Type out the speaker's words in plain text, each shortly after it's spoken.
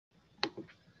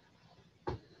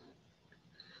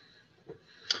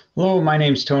Hello, my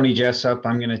name's Tony Jessup.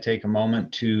 I'm going to take a moment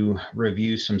to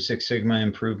review some Six Sigma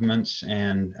improvements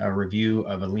and a review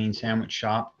of a lean sandwich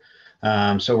shop.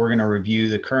 So we're going to review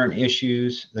the current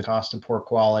issues, the cost of poor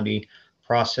quality,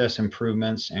 process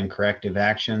improvements and corrective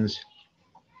actions,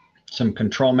 some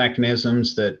control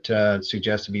mechanisms that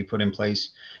suggest to be put in place,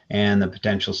 and the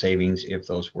potential savings if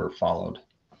those were followed.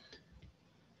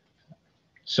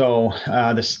 So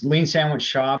the lean sandwich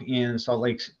shop in Salt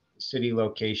Lake City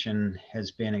location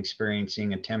has been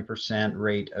experiencing a 10%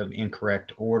 rate of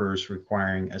incorrect orders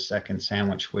requiring a second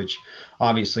sandwich, which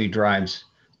obviously drives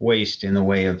waste in the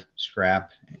way of scrap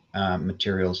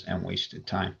materials and wasted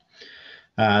time.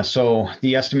 So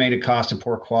the estimated cost of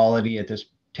poor quality at this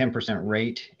 10%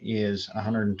 rate is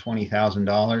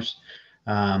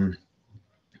 $120,000.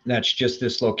 That's just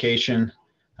this location.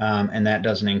 And that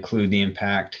doesn't include the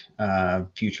impact of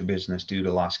future business due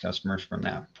to lost customers from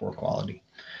that poor quality.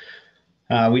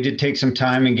 We did take some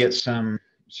time and get some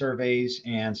surveys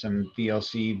and some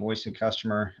VOC, voice of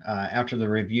customer. After the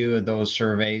review of those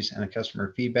surveys and the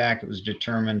customer feedback, it was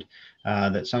determined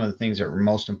that some of the things that were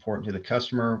most important to the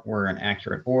customer were an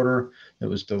accurate order that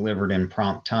was delivered in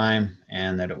prompt time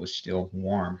and that it was still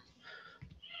warm.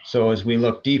 So as we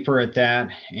look deeper at that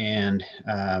and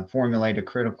formulate a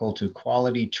critical to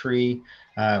quality tree,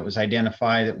 it was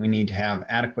identified that we need to have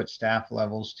adequate staff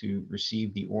levels to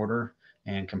receive the order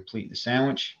and complete the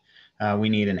sandwich. We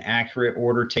need an accurate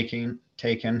order taken,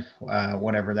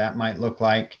 whatever that might look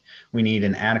like. We need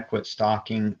an adequate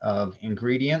stocking of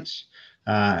ingredients,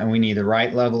 and we need the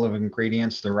right level of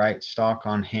ingredients, the right stock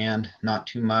on hand, not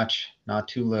too much, not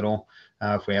too little.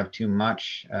 If we have too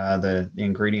much, the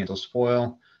ingredients will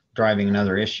spoil, driving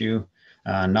another issue.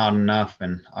 Not enough,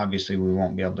 and obviously we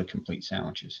won't be able to complete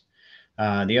sandwiches.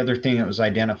 The other thing that was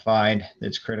identified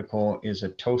that's critical is a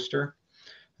toaster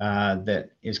that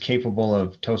is capable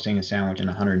of toasting a sandwich in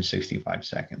 165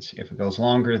 seconds. If it goes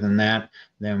longer than that,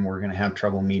 then we're going to have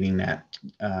trouble meeting that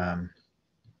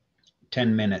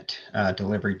 10-minute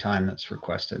delivery time that's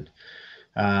requested.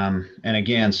 And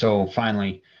again, so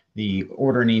finally, the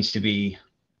order needs to be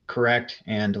correct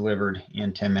and delivered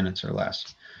in 10 minutes or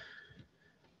less.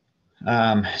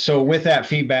 So with that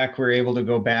feedback, we're able to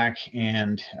go back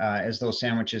and as those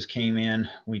sandwiches came in,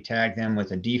 we tagged them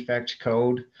with a defect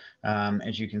code.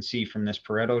 As you can see from this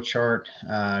Pareto chart,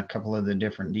 a couple of the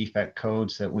different defect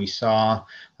codes that we saw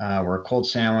were cold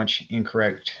sandwich,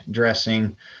 incorrect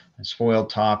dressing,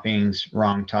 spoiled toppings,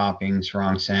 wrong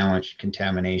sandwich,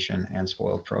 contamination, and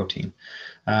spoiled protein.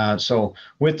 So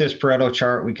with this Pareto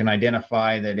chart, we can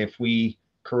identify that if we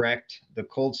correct the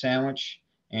cold sandwich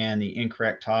and the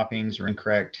incorrect toppings or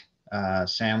incorrect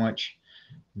sandwich,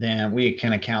 then we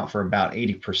can account for about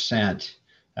 80%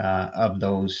 of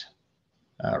those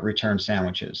return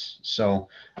sandwiches. So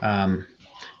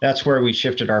that's where we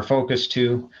shifted our focus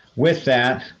to. With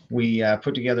that, we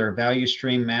put together a value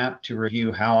stream map to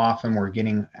review how often we're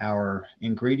getting our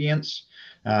ingredients,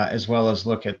 as well as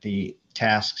look at the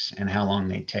tasks and how long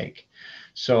they take.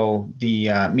 So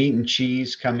the meat and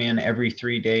cheese come in every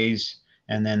 3 days,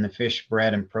 and then the fish,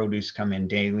 bread, and produce come in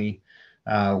daily,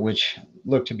 which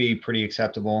look to be pretty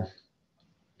acceptable.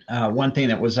 One thing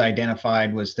that was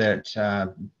identified was that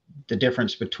the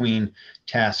difference between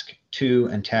task 2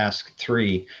 and task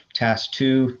 3. Task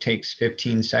 2 takes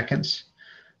 15 seconds.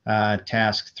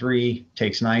 Task 3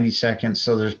 takes 90 seconds.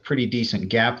 So there's a pretty decent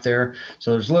gap there.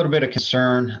 So there's a little bit of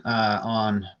concern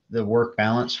on the work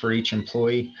balance for each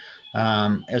employee,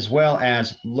 as well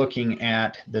as looking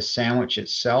at the sandwich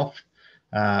itself.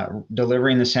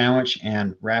 Delivering the sandwich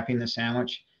and wrapping the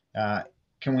sandwich.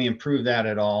 Can we improve that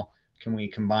at all? Can we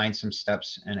combine some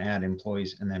steps and add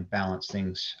employees and then balance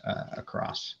things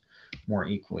across more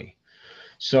equally?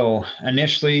 So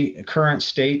initially, current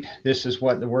state, this is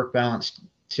what the work balance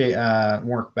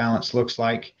looks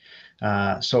like.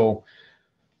 So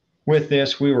with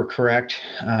this, we were correct.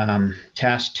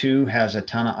 Task 2 has a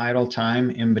ton of idle time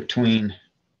in between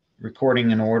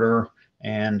recording an order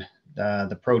and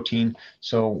the protein.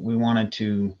 So we wanted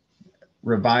to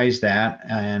revise that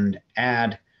and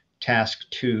add task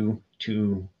 2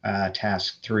 to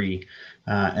task 3,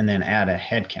 and then add a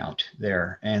head count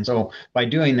there. And so by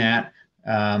doing that,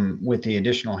 with the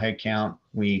additional head count,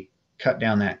 we cut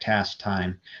down that task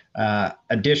time.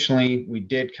 Additionally, we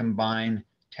did combine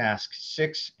task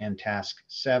 6 and task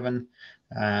 7,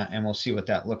 and we'll see what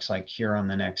that looks like here on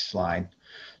the next slide.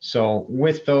 So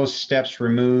with those steps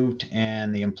removed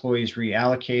and the employees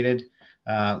reallocated,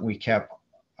 we kept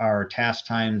our task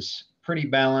times pretty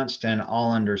balanced and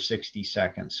all under 60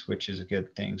 seconds, which is a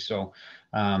good thing. So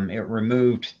it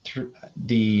removed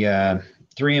the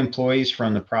 3 employees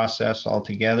from the process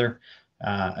altogether.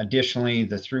 Additionally,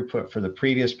 the throughput for the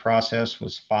previous process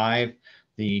was 5.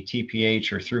 The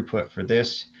TPH or throughput for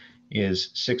this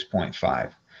is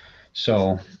 6.5.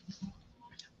 So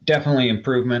definitely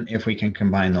improvement if we can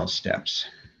combine those steps.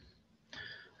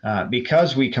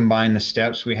 Because we combined the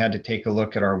steps, we had to take a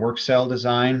look at our work cell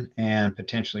design and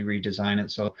potentially redesign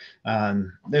it. So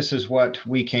this is what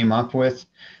we came up with.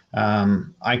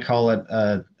 I call it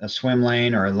a swim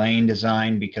lane or a lane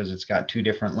design because it's got 2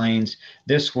 different lanes.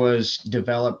 This was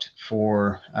developed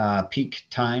for peak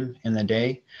time in the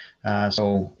day.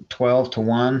 So 12 to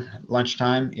 1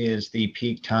 lunchtime is the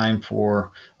peak time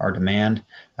for our demand.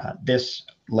 This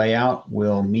layout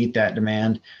will meet that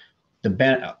demand.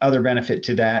 The other benefit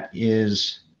to that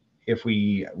is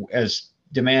as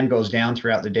demand goes down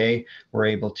throughout the day, we're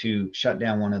able to shut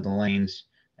down one of the lanes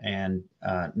and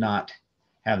not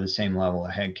have the same level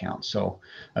of head count. So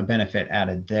a benefit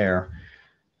added there.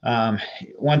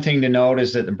 One thing to note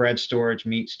is that the bread storage,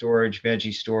 meat storage,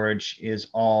 veggie storage is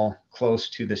all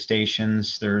close to the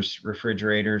stations. There's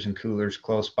refrigerators and coolers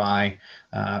close by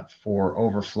for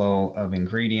overflow of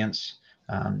ingredients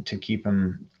to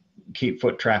keep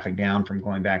foot traffic down from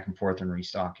going back and forth and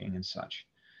restocking and such.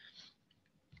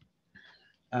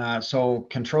 So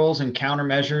controls and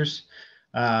countermeasures,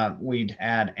 we'd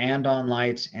add and-on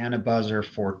lights and a buzzer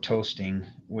for toasting,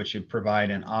 which would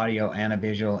provide an audio and a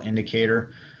visual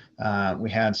indicator.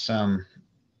 We had some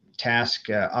task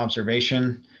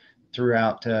observation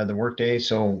throughout the workday.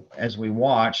 So as we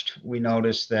watched, we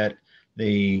noticed that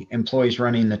the employees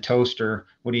running the toaster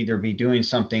would either be doing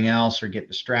something else or get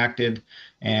distracted,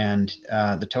 and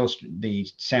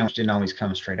the sandwich didn't always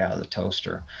come straight out of the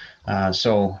toaster.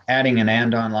 So adding an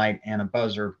and-on light and a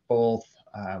buzzer both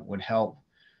would help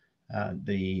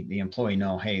the employee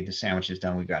know, hey, the sandwich is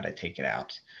done, we've got to take it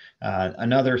out.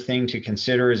 Another thing to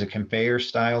consider is a conveyor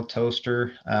style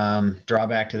toaster.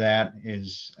 Drawback to that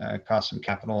is cost some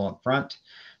capital up front,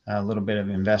 a little bit of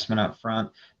investment up front.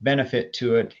 Benefit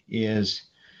to it is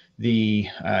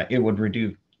it would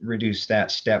reduce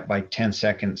that step by 10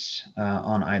 seconds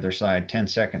on either side. 10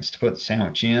 seconds to put the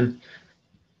sandwich in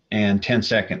and 10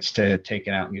 seconds to take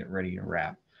it out and get ready to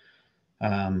wrap.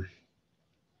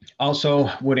 Also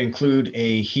would include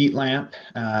a heat lamp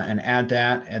and add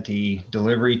that at the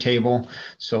delivery table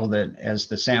so that as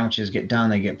the sandwiches get done,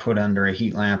 they get put under a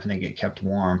heat lamp and they get kept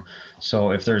warm.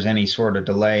 So if there's any sort of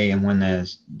delay in when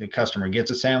the customer gets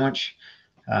a sandwich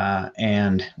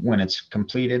and when it's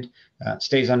completed, it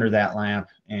stays under that lamp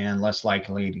and less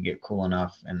likely to get cool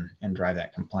enough and drive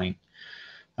that complaint.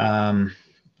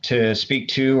 To speak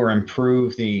to or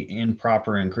improve the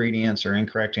improper ingredients or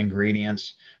incorrect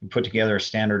ingredients, we put together a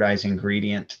standardized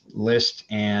ingredient list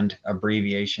and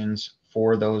abbreviations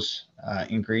for those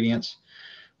ingredients.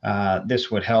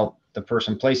 This would help the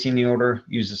person placing the order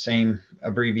use the same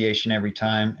abbreviation every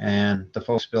time, and the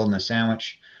folks building the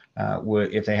sandwich,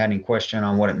 if they had any question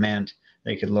on what it meant,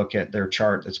 they could look at their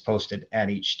chart that's posted at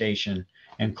each station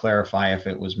and clarify if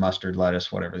it was mustard,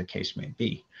 lettuce, whatever the case may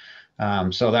be.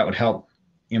 So that would help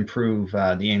improve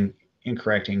the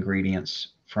incorrect ingredients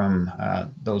from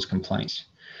those complaints.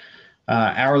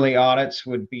 Hourly audits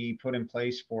would be put in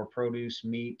place for produce,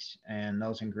 meat, and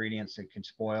those ingredients that could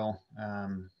spoil,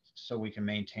 so we can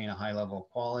maintain a high level of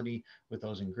quality with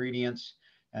those ingredients.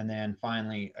 And then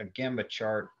finally, a Gemba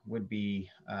chart would be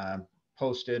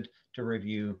posted to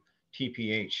review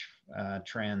TPH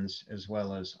trends as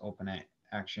well as open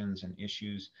actions and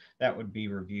issues that would be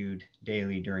reviewed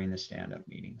daily during the stand-up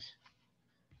meetings.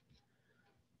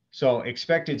 So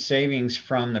expected savings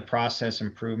from the process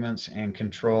improvements and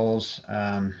controls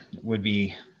would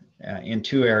be in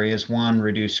 2 areas. One,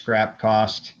 reduce scrap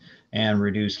cost and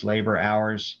reduce labor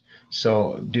hours.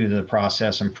 So due to the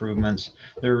process improvements,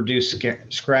 the reduced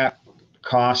scrap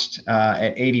cost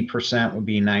at 80% would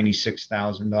be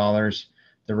 $96,000.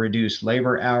 The reduced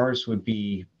labor hours would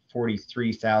be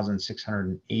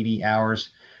 43,680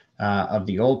 hours of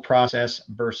the old process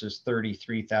versus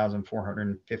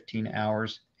 33,415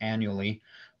 hours annually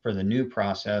for the new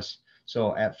process.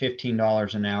 So at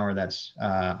 $15 an hour, that's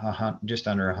just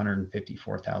under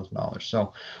 $154,000.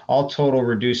 So all total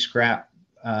reduced scrap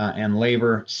and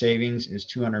labor savings is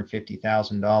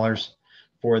 $250,000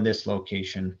 for this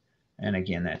location. And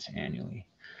again, that's annually.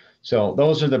 So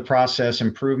those are the process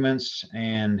improvements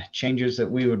and changes that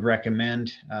we would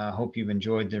recommend. Hope you've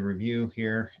enjoyed the review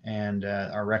here and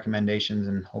our recommendations,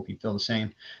 and hope you feel the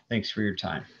same. Thanks for your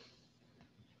time.